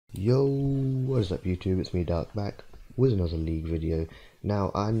Yo, what is up YouTube? It's me Dark back with another League video. Now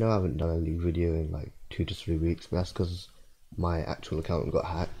I know I haven't done a League video in like 2 to 3 weeks, but that's because my actual account got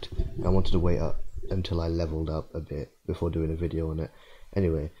hacked. I wanted to wait up until I leveled up a bit before doing a video on it.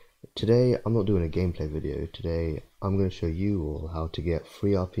 Anyway, today I'm not doing a gameplay video. Today I'm going to show you all how to get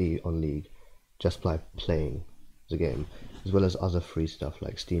free RP on League just by playing the game, as well as other free stuff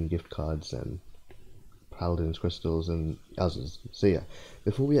like Steam gift cards and Paladin's crystals and others. So yeah,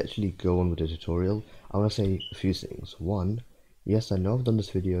 before we actually go on with the tutorial, I want to say a few things. One, yes, I know I've done this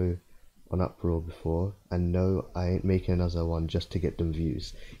video on Uproar before, and no, I ain't making another one just to get them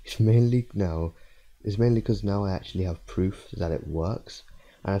views. It's mainly because now I actually have proof that it works,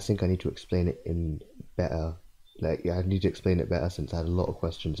 and I think I need to explain it in better. Like, yeah, I need to explain it better since I had a lot of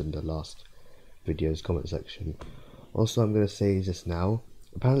questions in the last video's comment section. Also, I'm gonna say this now.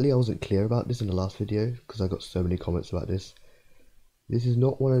 Apparently I wasn't clear about this in the last video because I got so many comments about this. This is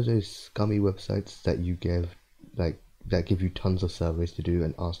not one of those scummy websites that you give that give you tons of surveys to do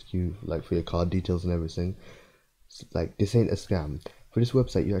and ask you like for your card details and everything. Like, this ain't a scam. For this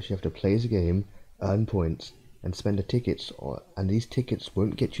website you actually have to play the game, earn points, and spend the tickets, and these tickets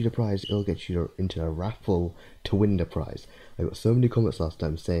won't get you the prize, it'll get you into a raffle to win the prize. I got so many comments last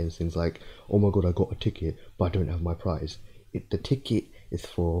time saying things like, oh my god, I got a ticket but I don't have my prize. The ticket is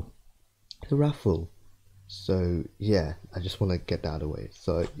for the raffle. So yeah, I just want to get that out of the way.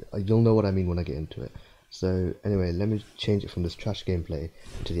 So you'll know what I mean when I get into it. So anyway, let me change it from this trash gameplay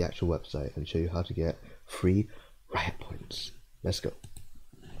to the actual website and show you how to get free Riot points. Let's go.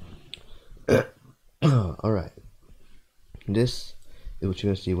 Alright, this is what you're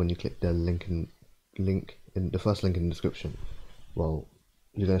going to see when you click the link in the first link in the description. Well,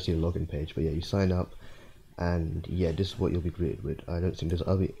 you're going to see the login page, but yeah, you sign up. And yeah, this is what you'll be greeted with. I don't think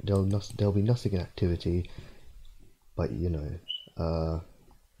there'll be nothing in activity, but you know,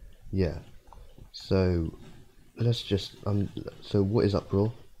 yeah. So let's just so what is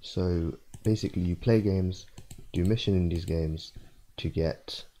Uproar? So basically, you play games, do mission in these games to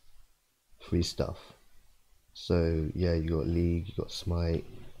get free stuff. So yeah, you got League, you got Smite,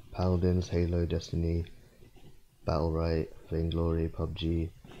 Paladins, Halo, Destiny, Battle Right, Vainglory,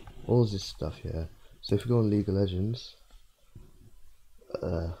 PUBG, all this stuff here. So if you go on League of Legends,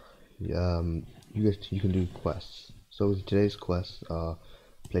 you can do quests. So today's quests are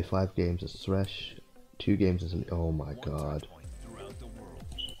play 5 games as Thresh, 2 games as oh my god.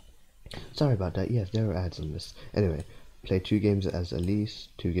 Sorry about that. Yes, there are ads on this. Anyway, play 2 games as Elise,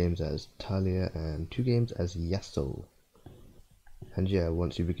 2 games as Talia, and 2 games as Yasuo. And yeah,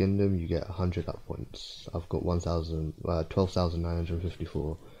 once you begin them, you get 100 up points. I've got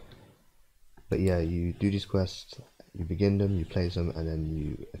 12,954. But yeah, you do these quests, you begin them, you play them, and then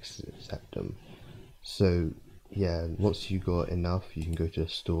you accept them. So yeah, once you got enough, you can go to the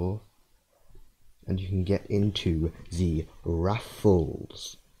store, and you can get into the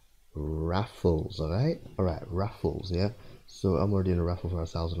raffles. Alright, raffles, yeah. So I'm already in a raffle for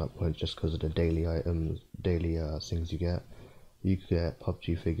 1,000 up points just because of the daily items, daily things you get. You get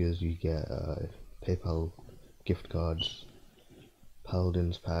PUBG figures, you get PayPal gift cards,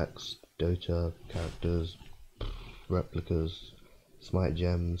 Paladins packs, Dota characters, replicas, Smite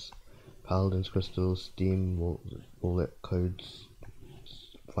gems, Paladins crystals, Steam wallet codes,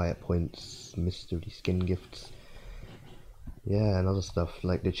 Riot points, mystery skin gifts, yeah, and other stuff.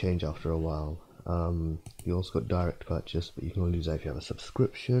 Like, they change after a while. You also got direct purchase, but you can only use that if you have a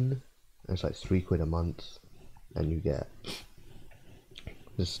subscription. And it's like £3 a month, and you get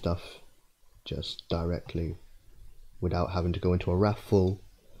this stuff just directly without having to go into a raffle.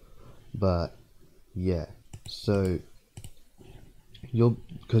 But yeah, so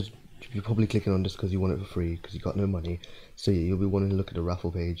because you're probably clicking on this because you want it for free because you got no money. So yeah, you'll be wanting to look at the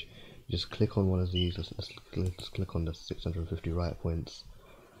raffle page. You just click on one of these. Let's click on the 650 Riot points,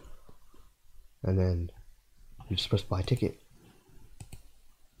 and then you just press buy ticket.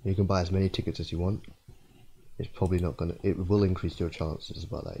 You can buy as many tickets as you want. It's probably not gonna. It will increase your chances,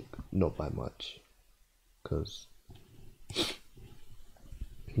 but like not by much, because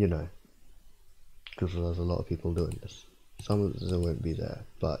you know, because there's a lot of people doing this. Some of them won't be there,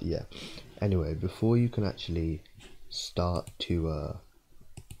 but yeah. Anyway, before you can actually start to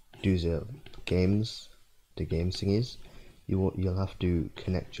do the game thingies, you'll have to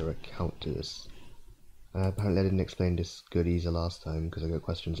connect your account to this. Apparently I didn't explain this good easy last time because I got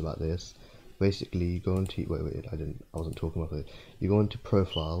questions about this. Basically, you go into I wasn't talking about it. You go into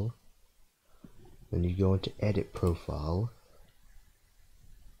profile, then you go into edit profile,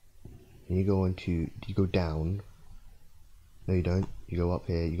 and you go down. No, you don't. You go up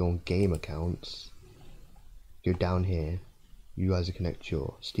here. You go on game accounts. Go down here. you either connect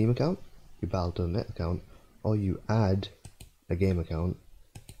your Steam account, your Battle.net account, or you add a game account.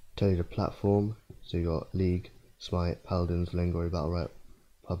 Tell you the platform, so you got League, Smite, Paladins, Vainglory, Battle Riot,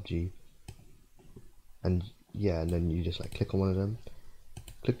 PUBG, and yeah, and then you just like click on one of them,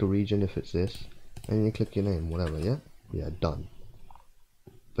 click the region if it's this, and then you click your name, whatever. Yeah, done.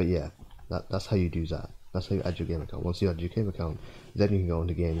 But yeah, that's how you do that. That's how you add your game account. Once you add your game account, then you can go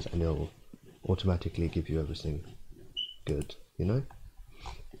into games and it'll automatically give you everything good, you know.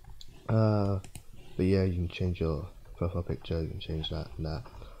 But yeah, you can change your profile picture, you can change that and that.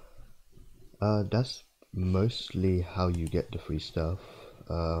 That's mostly how you get the free stuff.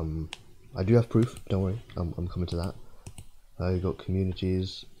 I do have proof, don't worry, I'm coming to that. You got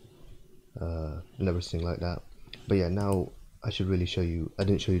communities and everything like that. But yeah, now I should really show you. I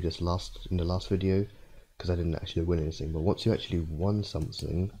didn't show you this in the last video because I didn't actually win anything. But once you actually won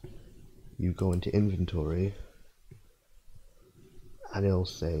something, you go into inventory and it'll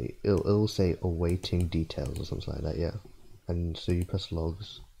say awaiting details or something like that. Yeah, and so you press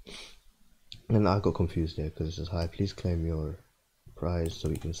logs. And I got confused there because it says, hi, please claim your prize so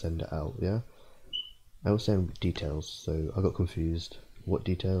we can send it out. Yeah, I was saying details, so I got confused. What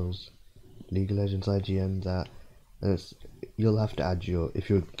details? League of Legends, IGN, that. And you'll have to add your, if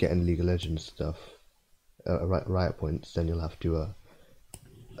you're getting League of Legends stuff, Riot points, then you'll have to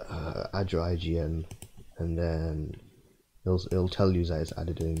add your IGN, and then it'll tell you that it's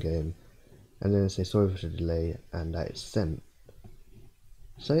added in game, and then it'll say sorry for the delay and that it's sent.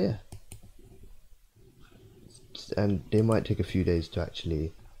 So yeah. And they might take a few days to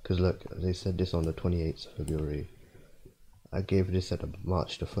actually, because look, they said this on the 28th of February. I gave this at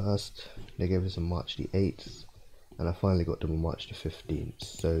March the 1st, they gave this on March the 8th, and I finally got them on March the 15th.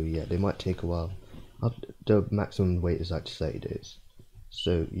 So yeah, they might take a while. The maximum wait is actually 30 days.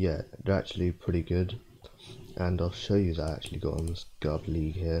 So yeah, they're actually pretty good. And I'll show you that I actually got on this Gub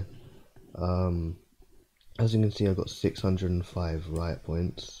League here. As you can see, I got 605 Riot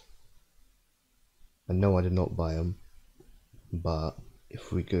points. And no, I did not buy them, but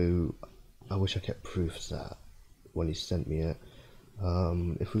if we go, I wish I kept proofs that when he sent me it.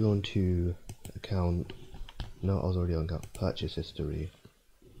 If we go into account, no, I was already on account, purchase history,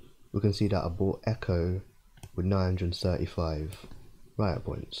 we can see that I bought Echo with 935 Riot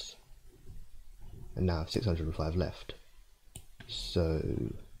points, and now I have 605 left. So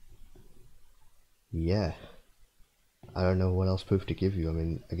yeah, I don't know what else proof to give you. I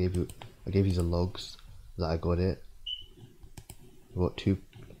mean, I gave you the logs that I got it. I got 2,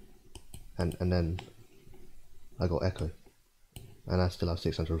 and then I got Echo, and I still have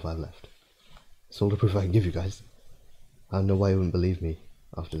 605 left. It's all the proof I can give you guys. I don't know why you wouldn't believe me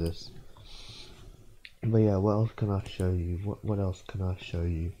after this. But yeah, what else can I show you? What else can I show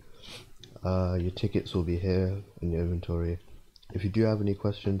you? Your tickets will be here in your inventory. If you do have any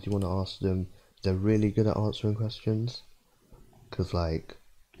questions you want to ask them, they're really good at answering questions. Cause like,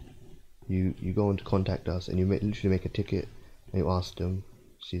 you go on to contact us and you literally make a ticket and you ask them.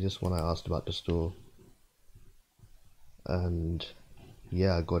 See, this one I asked about the store, and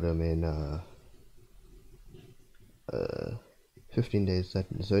yeah, I got them in 15 days.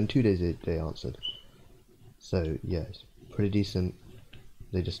 So in 2 days they answered. So yeah, it's pretty decent.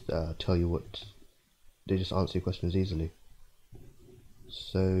 They just tell you what. They just answer your questions easily.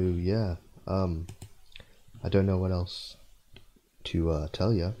 So yeah, I don't know what else to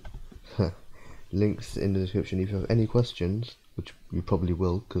tell you. Links in the description if you have any questions, which you probably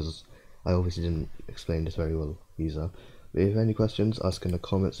will, because I obviously didn't explain this very well either. But if you have any questions, ask in the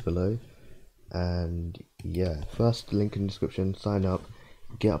comments below. And yeah, first link in the description, sign up,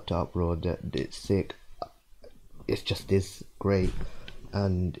 get up to Uproar. It's sick, it's just this great,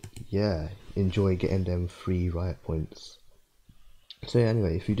 and yeah, enjoy getting them free Riot points. So yeah,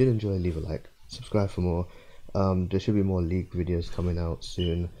 anyway, if you did enjoy, leave a like, subscribe for more. There should be more League videos coming out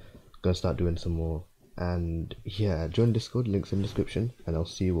soon. Gonna start doing some more, and yeah, join Discord, links in the description, and I'll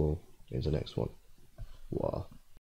see you all in the next one. Wow.